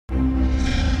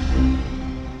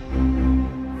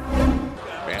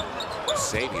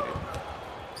saving it.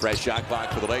 Fresh shot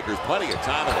clock for the Lakers. Plenty of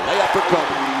time and a layup for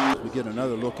Kobe. We get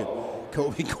another look at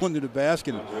Kobe going to the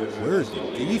basket. Where's the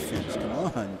defense? Come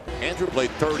on. Andrew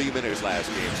played 30 minutes last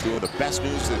game. It's doing the best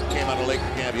news that came out of Laker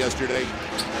camp yesterday.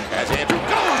 As Andrew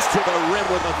goes to the rim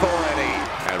with authority.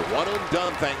 And one and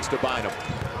done thanks to Bynum.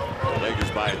 The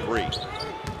Lakers by 3.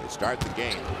 They start the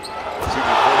game.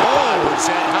 Shooting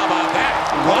 45%. How about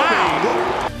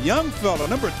that? Wow. Young fella,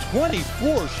 number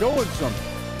 24, showing some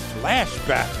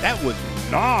flashback. That was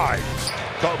nice.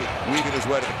 Kobe weaving his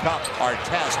way to the cup.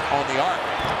 Artest on the arc.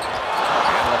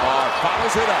 And Lamar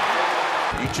follows it up.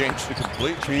 He changed the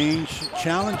complete.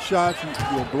 Challenge shots.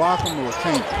 You'll block them or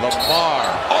change them. Lamar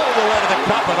all the way to the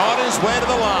cup and on his way to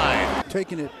the line.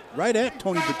 Taking it right at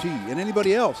Tony Battie and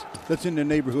anybody else that's in the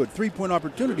neighborhood. Three-point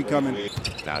opportunity coming.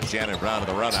 Now Shannon Brown in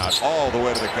the run out all the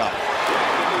way to the cup.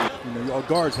 You know, our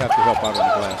guards have to help out on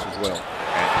the glass as well.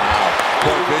 And now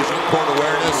court vision, court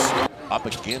awareness up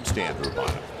against Andrew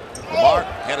Bynum. Lamar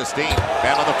and a steam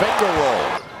and on the finger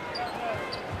roll.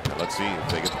 And let's see if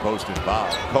they get the post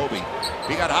involved. Kobe,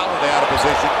 he got Holiday out of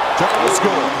position. Turn the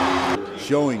score.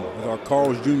 Showing with our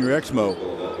Carl's Jr. Exmo.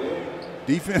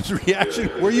 Defense reaction.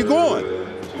 Where you going?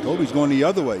 Kobe's going the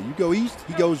other way. You go east,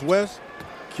 he goes west.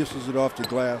 Kisses it off the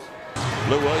glass.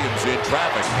 Lou Williams in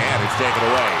traffic and it's taken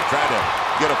away. Trying to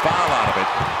get a foul out of it.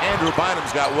 Andrew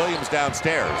Bynum's got Williams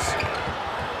downstairs.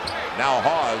 Now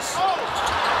Hawes.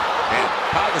 And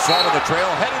Pau Gasol on the trail,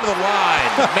 heading to the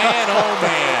line. Man, oh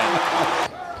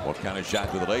man. What kind of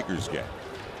shot do the Lakers get?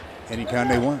 Any kind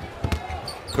they want.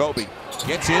 Kobe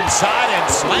gets inside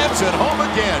and slams it home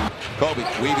again. Kobe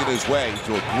weaving his way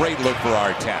to a great look for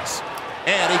Artest.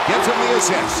 And he gives him the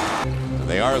assist.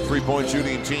 They are a three-point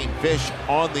shooting team. Fish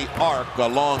on the arc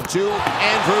along two.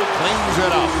 Andrew cleans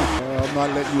it up. I'm not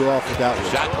letting you off with that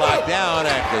one. Shot clock down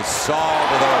and Gasol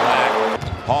with a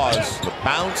rack. Pause, the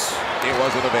bounce, it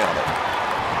wasn't available.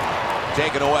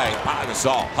 Taken away, Pau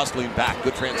Gasol hustling back.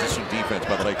 Good transition defense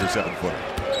by the Lakers 7-footer.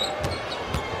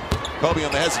 Kobe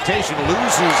on the hesitation,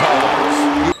 loses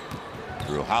Holiday.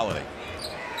 Jrue Holiday.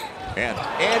 And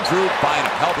Andrew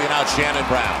Bynum helping out Shannon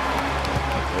Brown.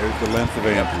 There's the length of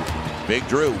Andrew. Big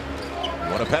Jrue. You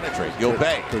want to penetrate, you'll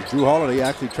pay. Because Jrue Holiday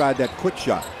actually tried that quick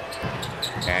shot.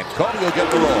 And Kobe will get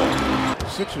the roll.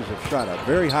 Sixers have shot a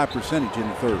very high percentage in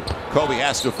the third. Kobe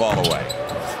has to fall away.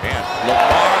 And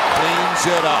Lamar cleans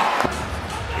it up.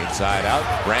 Inside out.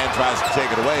 Brand tries to take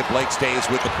it away. Blake stays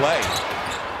with the play.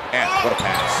 And what a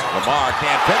pass. Lamar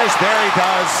can't finish. There he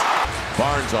does.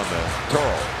 Barnes on the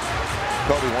curl.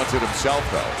 Kobe wants it himself,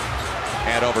 though.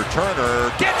 And over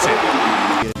Turner gets it.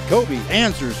 Kobe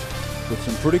answers with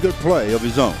some pretty good play of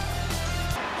his own.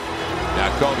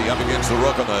 Now Kobe up against the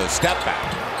Rook on the step back.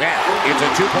 And it's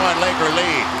a two-point Laker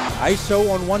lead.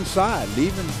 ISO on one side,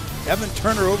 leaving Evan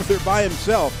Turner over there by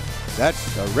himself. That's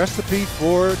a recipe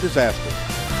for disaster.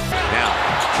 Now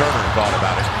Turner thought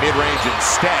about it. Mid-range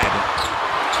instead.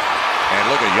 And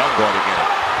look at Young going to get it.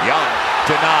 Young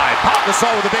denied. Pau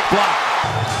Gasol with a big block.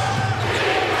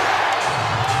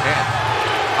 And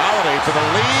Holiday for the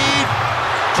lead.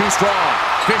 Too strong.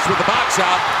 Fish with the box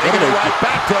out. They get it right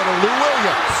back to Lou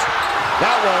Williams.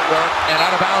 That won't work. And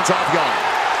out of bounds off Young.